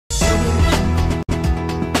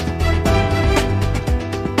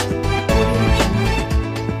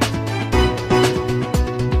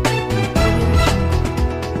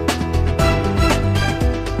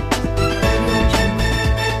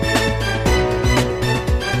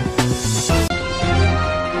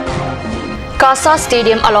Kasa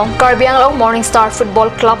Stadium along Karbi Morning Star Football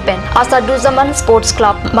Club pen Asaduzaman Sports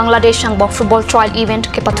Club Bangladesh Hangbong Football Trial Event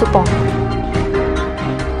ke Patupong.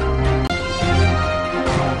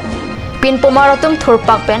 Pin Pomaratum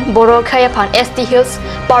Thurpak pen Boro Khayapan ST Hills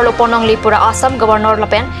Parlo Ponong Lipura Assam Governor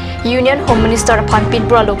Lapen Union Home Minister Pan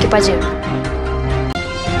Pinpura Loki Pajir.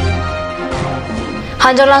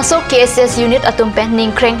 Hanjalangso KSS Unit Atumpen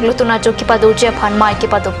Ningkreng Lutunajo Kipadoja Pan Mai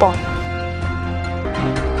Kipadopong.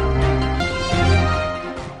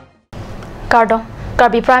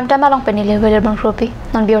 Karbi Prime Time along Penile William Kropi,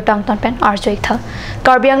 non biotang ton pen Arjoik Tha.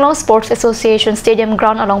 Karbi Anglong Sports Association Stadium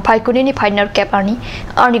Ground along Paikunini Pioneer Cap Arni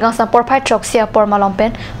Gang Sampor Pai Troxia Por Malong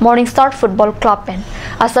pen Morning Star Football Club pen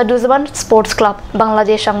Asaduzaman Sports Club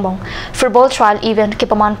Bangladesh Hangbong Football Trial Event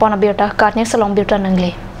Kipaman Pona Biota Katni Salong Biota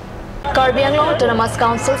Nangle. Karbi Anglong Autonomous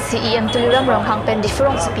Council CEM Tuliram Rong Hang Pen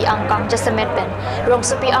Differong Supi Ang Kang Jasamet Pen Rong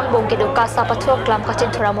Supi Ang Bong Kedo Kasa Patua Klam Kachin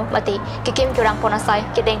Turamo Mati Kikim Kirang Ponasai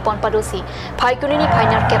Kedeng Pon Padusi Pai Kunini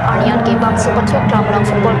Pioneer Cap Arnian Ke Bang Patua Klam Long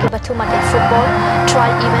Football Ke Patu Mati Football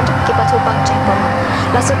Trial Event Ke Patu Bang Cheng Pon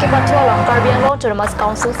Lasu Ke Patua Long Karbi Anglong Autonomous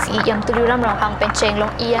Council CEM Tuliram Rong Hang Pen Cheng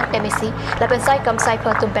Long MEC Lapen Sai Kam Sai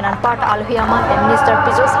Patum Penan Part Alhuyaman Pen Minister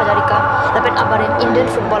Pijos Hajarika Lapen Abarim Indian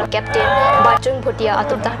Football Captain Bachung Bhutia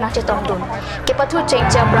Atutah Nachetong Dun Kepatu Cheng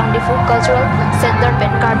Chia Brang Difu Cultural Center Pen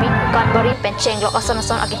Karbi Kanbari Pen Cheng Lo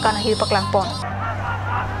Asanason Akikana Hiu Paklangpon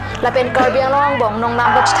Lapen Karbi Anglong Bong Nong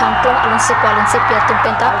Nambach Tangklong Alun Sipalun Sipia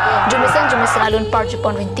Tumpenta Jumisen Alun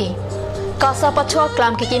Parjupon Winti Kasa Patua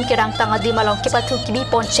Klam Kikin Kirang Tangadi Malong Kepatu Kibi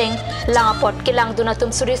Pon Cheng Langapot Kilang Dunatum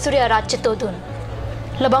Suri Arat Chitodun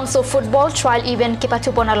Labang so football trial event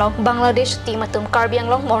Kipatu Ponalong Bangladesh team atum Karbi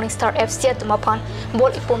Anglong Morning Star FC atumapan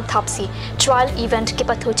bol ipum thapsi trial event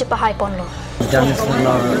Kipatu Chipahai Ponlo.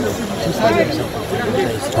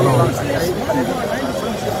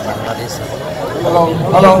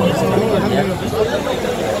 Hello.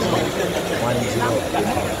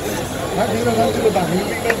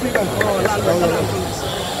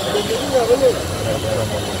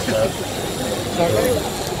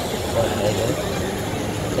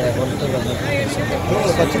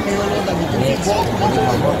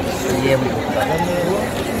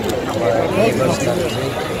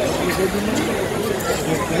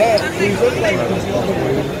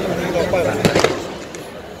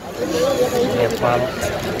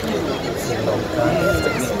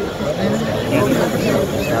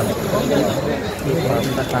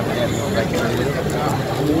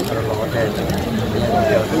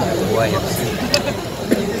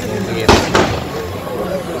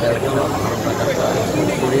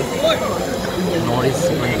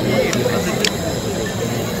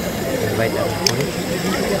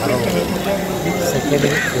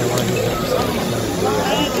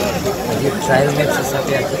 Trial match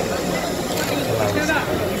sesuatu yang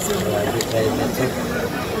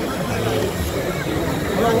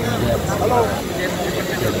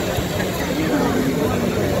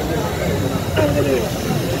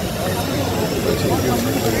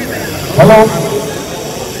Halo.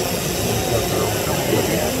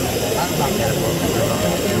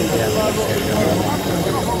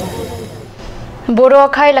 Boro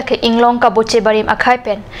akhai lakhe inglong ka boche barim akhai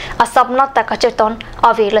pen asapna takacheton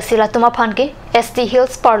ave lasila tuma phanke ST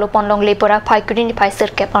Hills Parlo Ponlong Lepora Phaikuni Phaisir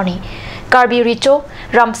Kepani Karbi Richo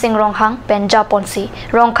Ram Singh Ronghang pen Japonsi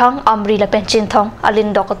Ronghang Amri la pen Chinthong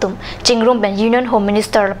Alin Dokatum Chingrum pen Union Home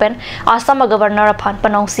Minister pen Assam Governor Phan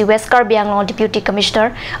Panongsi West Karbi Anglong Deputy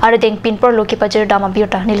Commissioner Aradeng Pinpor Loki Pajir Dama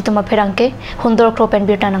Biota Nilituma Pherangke Hundor Kropen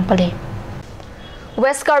Biota Nangpale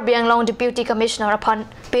West Karbi Anglong Deputy Commissioner Phan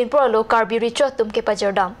Pinpur Alo Karbi Richo Tumke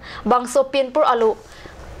Pajerdam Bangso Pinpur Alo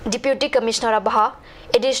Deputy Commissioner Abaha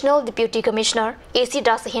Additional Deputy Commissioner AC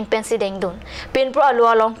Dasahin Pensi Dengdun Pinpur Alo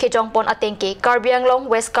along Kejongpon Atenke Karbi Anglong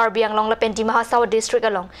West Karbi Anglong Lapen di Mahasawa District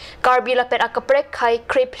along Karbi Lapen Akaprek Khai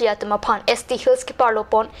Kreplia Tumapan ST Hills ki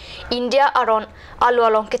Parlopon India Aron Alo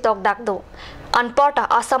along Ketok Dakdo Anparta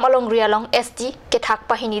Assam along Rialong ST Kethak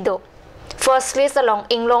Pahinido First list along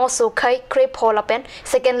Inglong Sokai Crepe Holapen,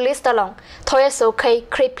 second list along Thoya Sokai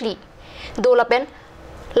Crepli, Dolapen,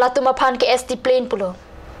 Latumapan ke ST Plain Pulo.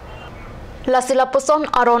 Lasila Puson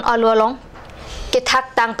Aron Alu along,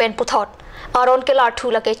 Kethak Tangpen Puthot, Aron ke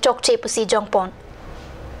Larthula ke Chokche Pusi Jongpon.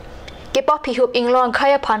 Kepa Pihup Inglong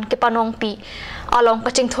Kayapan ke Panong Pi, along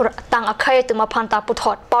Kaching Thur Tang Akaya Tumapan Ta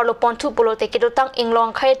Puthot, Parlo Pontu Pulo te Kedutang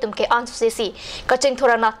Inglong Kayatum ke Ansusisi, Kaching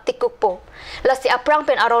Thurana Tikukpo. Lasi aprang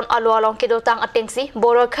pen aron alu along Kedutang Atengsi,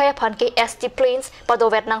 Boro Kayapan ke ST Plains,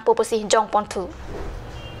 Padovet Nang Pupusi Jongpon Tu.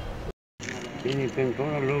 Ini pen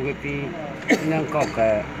pun alu kepi nang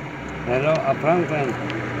koka, lalu aprang pen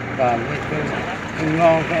kami tu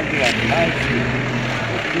Inglong Kayapan.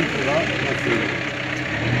 ST pula masih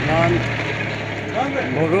non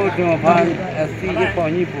baru cuma pan ST ke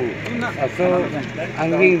poni pu aso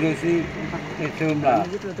angin dosi itu lah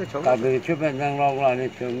kalau cuba nang long lah ni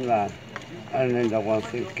cuma ane dakwah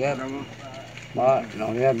sikit mak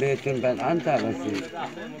long ya betul pan antar masih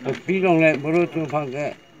tapi long le baru cuma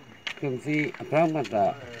pakai kumsi apa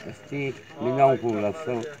kata ST minang pula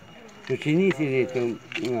so tu sini tu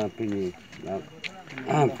apa ni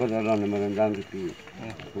pada orang merendam di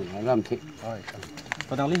alam sih.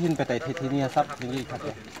 Padang lihin pe tai thi ni sap ni khat.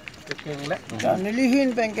 Ni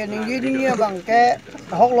lihin pengke ni bangke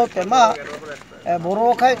hok lo tema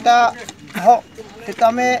boro khai ta hok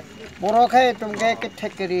kitame boro khai tumke ke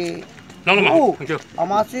thekeri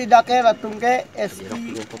amasi dake la tumke ST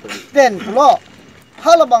 10 lo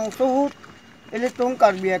halabang suhut ele tum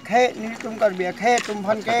Karbi khe ni tum Karbi khe tum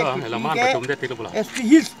phan ke ST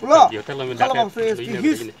his lo halabang su ST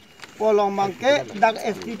his polong bangke dak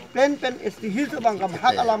ST pen ST his bangka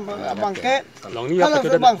bhag alam bangke halabang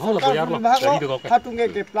su bang hatunge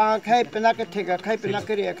ke pla khe penak ke thega khe penak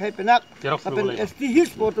ke ri khe penak apen ST his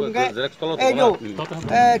potumge ejo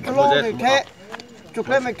kilo ke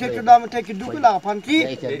chukle me ke chuda me ke dukula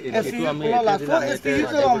phanki ST pola la so ST his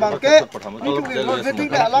bangke ni tu ke marketing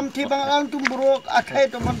de alam thi bang alam tum buro akhe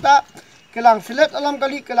to manta kelang silet alam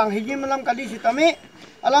kali kelang hijim alam kali sitame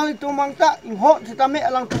alang itu mangta ingho sitame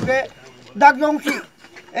alang tuge dagjong si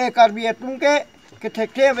Karbi tungke ke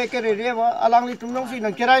thekte we ke re wa alang li tumjong si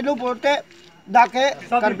nang kerai lo porte dake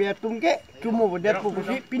Karbi tungke tumo bodet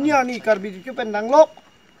pusi pinyani Karbi chu pendang lok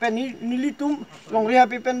pen ni tum long ria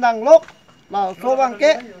pi pendang lok la so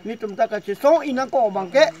bangke ni tum ta ka chi so ina ko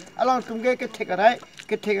bangke alang tungke ke thekarai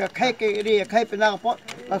ke theka khai ke ri khai pena po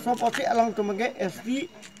la so po si alang tumge ST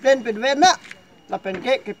pen pedwena la pen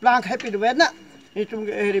ke plan khai pedwena ni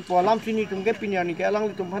tumge ri po alam sini tumge pinyani ke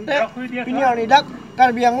alang tum phante pinyani dak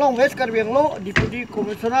Karbiang long west Karbiang lo deputy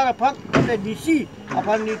commissioner aphak te DC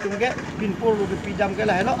apan ni tumge pinpol lo pidam ke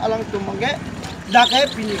la hello alang tumge dak he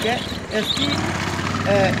pinike ST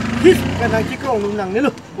his kana ki krong nang ni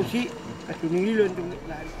lo pusi katuningi lo tumge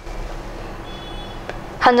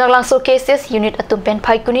Hanjang langso cases unit atumpen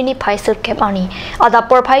phai kunini phai sir cap ani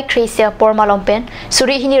adapor phai kresia por malompen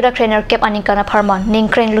suri hini ra trainer cap ani kana pharman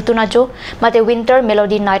ningkreng lutuna jo mate winter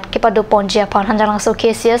melody night kepado ponjia phan hanjang langso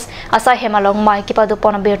cases asa hemalong mai kepado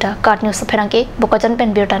pona berta kat news phenangke bokajan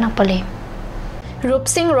pen berta na pale Rup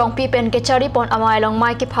Singh Rongpi pen ke chari pon amai long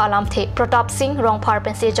mai ki phalam the Pratap Singh Rong phar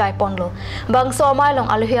pen se jai pon lo bangso amai long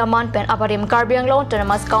aluhia man pen abarim Karbiang long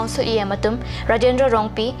Tonamas Council Matum Rajendra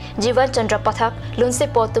Rongpi Jivan Chandra Pathak Lunse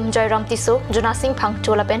Potum Jairam Tiso Juna Singh Phang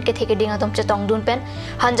chola pen ke theke ding atom chetong dun pen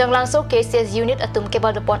Hanjang langso KCS unit atum ke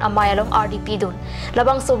badopon amai long RDP dun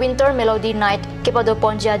labang so winter melody night ke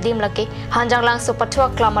badopon ja dim lake Hanjang langso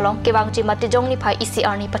pathwa klamalong ke bangji matijong ni phai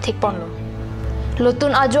ECR ni pathik pon lo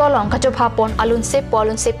Lutun ajualong kachopapon alun se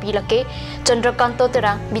pilake Chandrakanto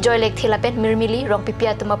terang Bijoy lek thilapen mirmili rong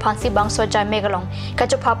pipia tuma phansi bangso jai megalong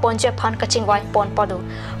kachopapon je phan kachingwai pon padu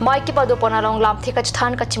mai ki padu ponalong lam thi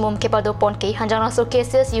kachan kachimum ke padu pon ke hanjang so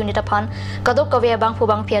cases unit aphan kado kawya bang pu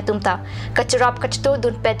bang pia tumta kachrap kachtu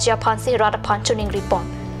dun petja phansi rada phan chuning ripon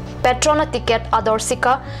petrona ticket ador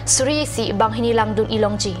sika suri si banghini langdun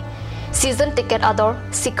ilongji season ticket ador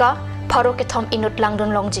sika Paro ke thom inut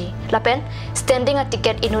langdun longji lapen standing a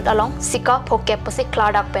ticket inut along sika phoke pasi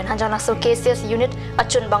kladak pen hanjana so cases unit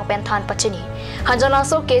achun bang pen than pachini hanjana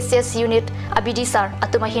so cases unit abidi sar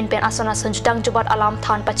atuma hin pen asona sanjutang jubat alam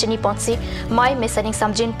than pachini ponsi mai mesaning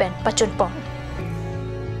samjin pen pachun pon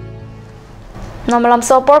namalam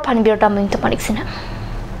sopor phan birta ming to panik sina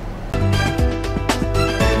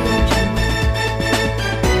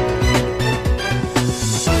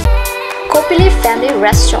Kopili Family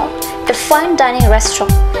Restaurant, a fine dining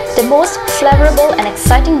restaurant, the most flavorable and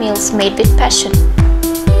exciting meals made with passion.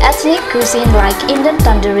 Ethnic cuisine like Indian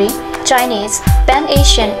tandoori, Chinese,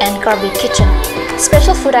 Pan-Asian and Karbi kitchen.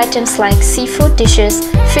 Special food items like seafood dishes,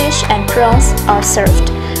 fish and prawns are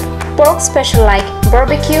served. Pork special like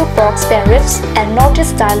barbecue pork spare ribs and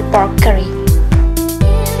Northeast style pork curry.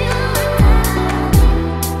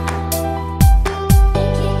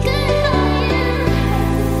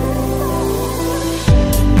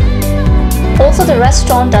 Also, the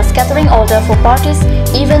restaurant does catering order for parties,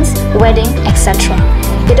 events, wedding, etc.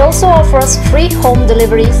 It also offers free home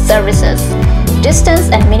delivery services. Distance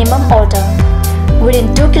and minimum order.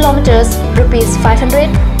 Within 2 kilometers, rupees 500,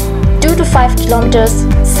 2 to 5 kilometers,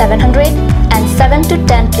 700, and 7 to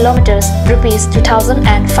 10 kilometers, rupees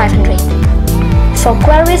 2,500. For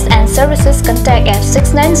queries and services, contact at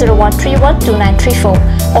 6901312934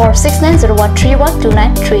 or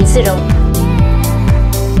 6901312930.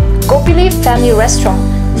 Kopili Family Restaurant,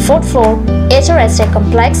 4th floor, HR Estate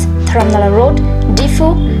Complex, Dharamnala Road, Difu,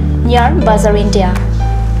 near Bazar, India.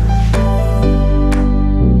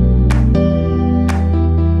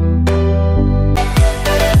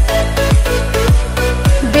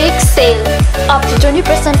 Big sale! Up to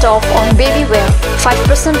 20% off on baby wear,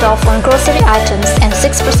 5% off on grocery items and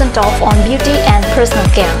 6% off on beauty and personal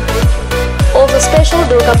care. Also special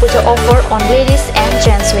Durga Puja offer on ladies and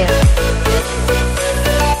gents wear.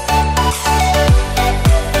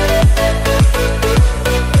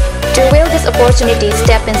 To avail this opportunity,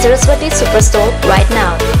 step in Saraswati Superstore right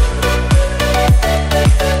now.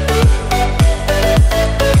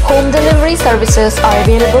 Home delivery services are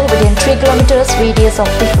available within 3 kilometers radius of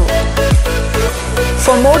Difu.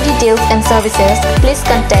 For more details and services, please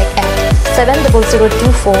contact at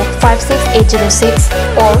 70024 56806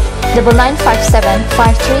 or 9957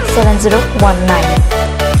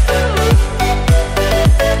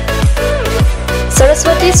 537019.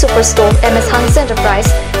 Saraswati Superstore, MS Hans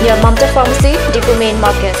Enterprise, near Mamta Pharmacy, Difu Main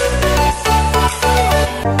Market.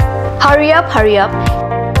 Hurry up, hurry up!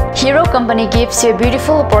 Hero Company gives you a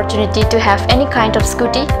beautiful opportunity to have any kind of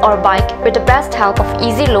scooty or bike with the best help of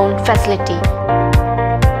easy loan facility.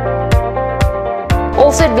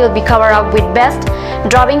 Also, it will be covered up with best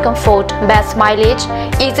driving comfort, best mileage,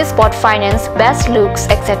 easy spot finance, best looks,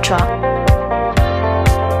 etc.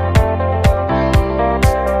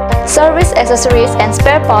 Service accessories and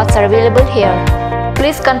spare parts are available here.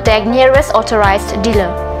 Please contact nearest authorized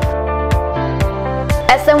dealer.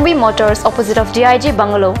 SMV Motors, opposite of DIG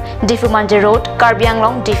Bungalow, Difu Manje Road, Karbi,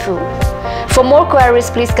 Difu. For more queries,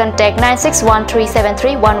 please contact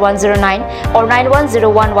 9613731109 or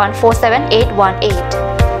 9101147818.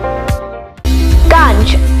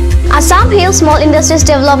 Ganj Assam Hill Small Industries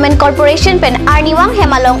Development Corporation pen Arniwang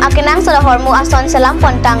Hemalong akenang sa hormu ason salam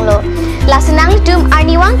pontanglo. Lasinang litum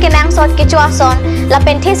Arniwang kenang sot kecu ason la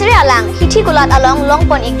penthesiri alang hithi kulat along long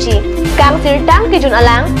pon ikji. Kang sirtang kijun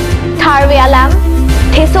alang tharwe alang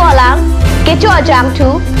Theso alang, kecho ajam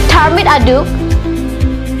tu, tharmit aduk,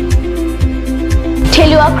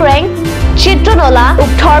 thelua kreng, chitro nola,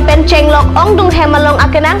 ukthor pen chenglok ong dung hemalong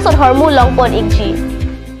akenang sot hormu long pon ikji.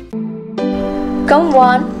 Come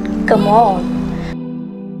on, come on.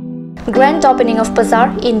 Grand opening of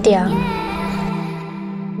Bazaar, India.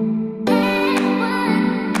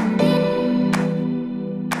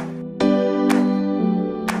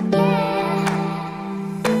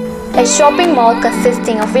 A shopping mall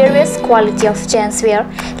consisting of various quality of gents wear,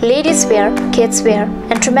 ladies wear, kids wear,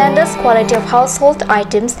 and tremendous quality of household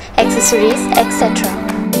items, accessories, etc.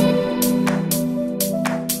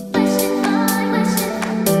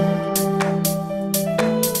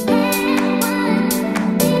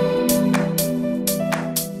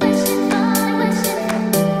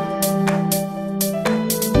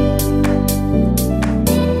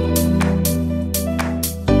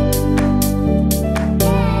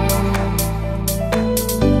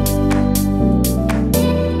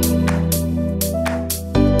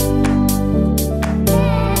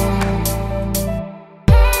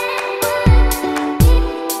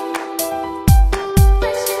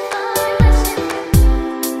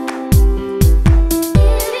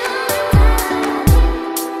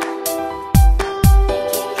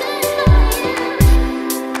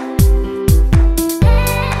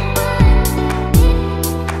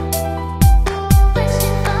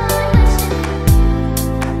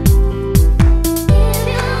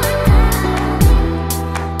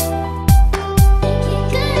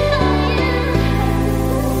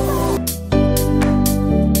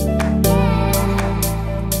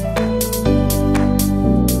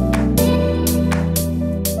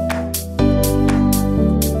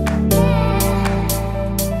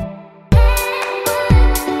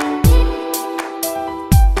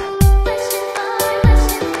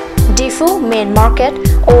 Main Market,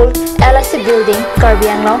 Old LIC Building, Karbi,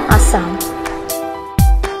 Assam.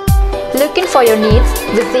 Looking for your needs?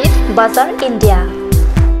 Visit Bazaar, India.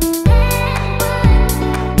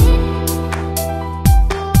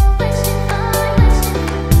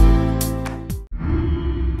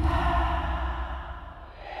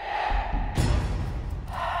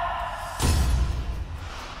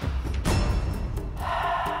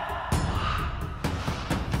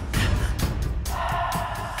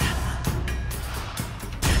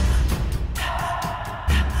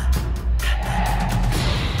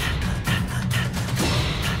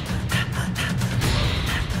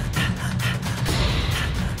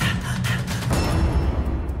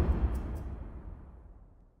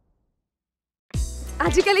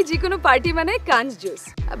 আজিকালি যিকোনো পাৰ্টি মানে কাঞ্জ juice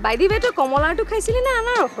by the ৱে তো কমলাটো খাইছিলি না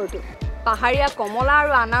আনাৰ ৰসটো পাহাৰীয়া কমলা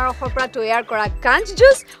আৰু আনাৰ ৰসৰ পৰা তৈয়াৰ কৰা কাঞ্জ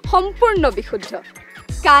জুচ সম্পূৰ্ণ বিশুদ্ধ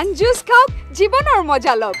কান জুস খাওক জীবনৰ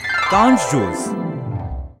মজা লওক কাঞ্চ juice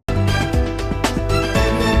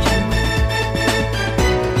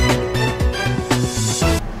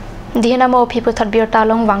Dihanamo people that beer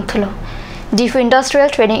talong wangthulo. Difu Industrial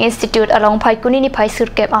Training Institute along Paikuni ni Paisur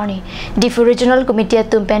Cap Arni. Difu Regional Committee at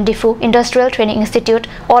Tumpen Difu Industrial Training Institute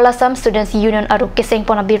All Assam Students Union Aru Keseng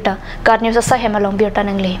Pona Birta. Card news asahem along Birta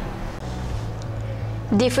Nangle.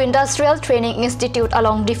 Difu Industrial Training Institute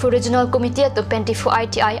along Difu Regional Committee at Tumpen Difu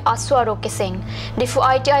ITI Asuaro Keseng. Difu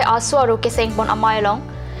ITI Asuaro Keseng Pon Amay along.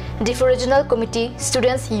 Difu Regional Committee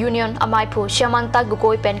Students Union Amaipu Shamanta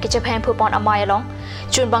Gugoi Pen Kichaphem Pupon Amayalong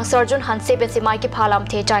Chunbang Sergeant Hanse Pensi Maiki Phalam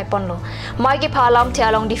The Jai Ponlo Maiki Phalam The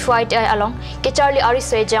along Difu ITI along Kicharli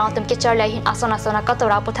Ariswe Jangatum Kicharli Hin Asona Sona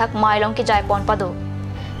Katora Puthak Mailong Ki Jai Pon Pado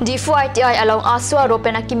Difu ITI along Asua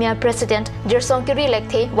Ropena Kimia President Dirsongkiri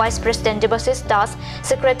Lekthe Vice President Debasis Das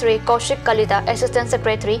Secretary Kaushik Kalita Assistant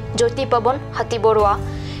Secretary Jyoti Pabon Hati Borua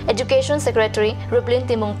Education Secretary Rublin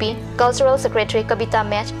Timungpi, Cultural Secretary Kabita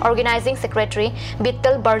Match, Organizing Secretary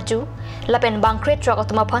Bittal Barju, Lapen Bangkret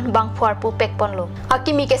Trakatumaphan Bangpuarpu Pekponlo.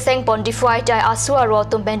 Akimi Keseng Pon Difu ITI Asua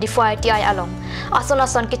Rotum Ben Difu ITI along.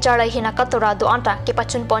 Asonason Kichara Hinakatora do Anta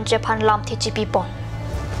Kipachun Pon Jepan Lam Tichipi Pon.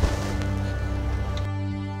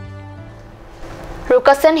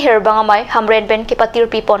 Rukasen here bangamai hamren ben kipatir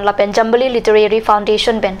pipon lapen Jambali Literary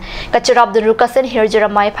Foundation ben kachirab dun Rukasen here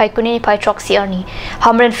jeramai paikuni pai troxy arni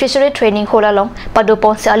hamren fishery training hola long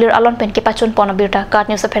padopon se alir alon pen kipachun pon birta card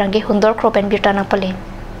news apherangi hundor kropen birta na pale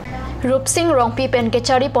Rup Singh Rongpi pen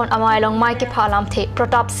kechari pon amai long mai ki phalam the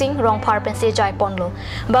Pratap Singh Rong phar pen se jai pon lo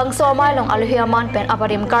bangso amai long aluhiaman pen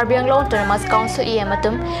aparim Karbi long Termas Council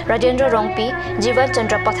EMatum Rajendra Rongpi Jivan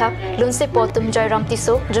Chandra Pathak Lunse Potum Jairam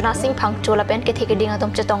Tiso Juna Singh Phang chola pen ke theke ding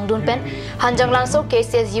atom chetong dun pen Hanjang Langso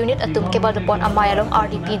KCS unit atum ke badopon amai long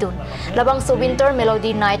RDP dun labang so winter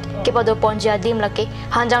melody night ke badopon ja dim lake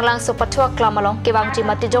Hanjang Langso pathwa klamalong ke bangji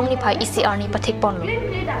matijong ni phai ECR ni pathik pon lo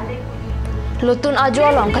Lutun ajo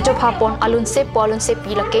along kacho phapon alun se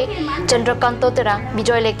pilake Chandrakanto terang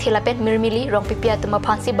Bijoy lek thilapen mirmili rong pipia tuma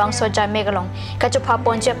phansi bangso jai megalong kacho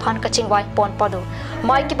phapon je phan kaching wai pon pado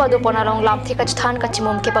mai ki pado pon along lam thi kach than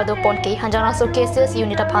kachimum ke pado pon ke hanjana so cases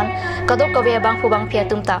unit phan kado kawe bang pu bang pia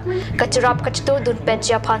tumta kachrap kachto dun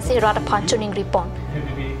pencha phansi rat phan chuning ripon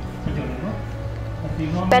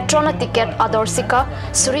Petrona ticket ador sika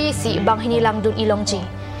suri si banghini langdun ilongji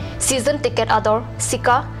season ticket ador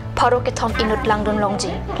sika Paro ke thom inut langdun longji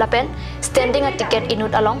lapen standing a ticket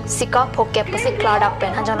inut along sika phoke pasik klada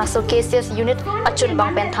pen hanjana so KCS unit achun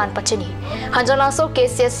bang pen than pachini hanjana so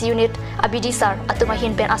KCS unit abidi sar atuma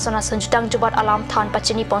hin pen asona sunjutang jubat alam than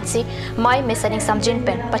pachini ponsi mai mesaning samjin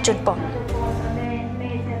pen pachun pon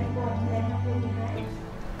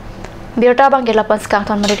Birta bang gelapan skang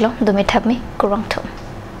thon mariglo dumit have me kurang thom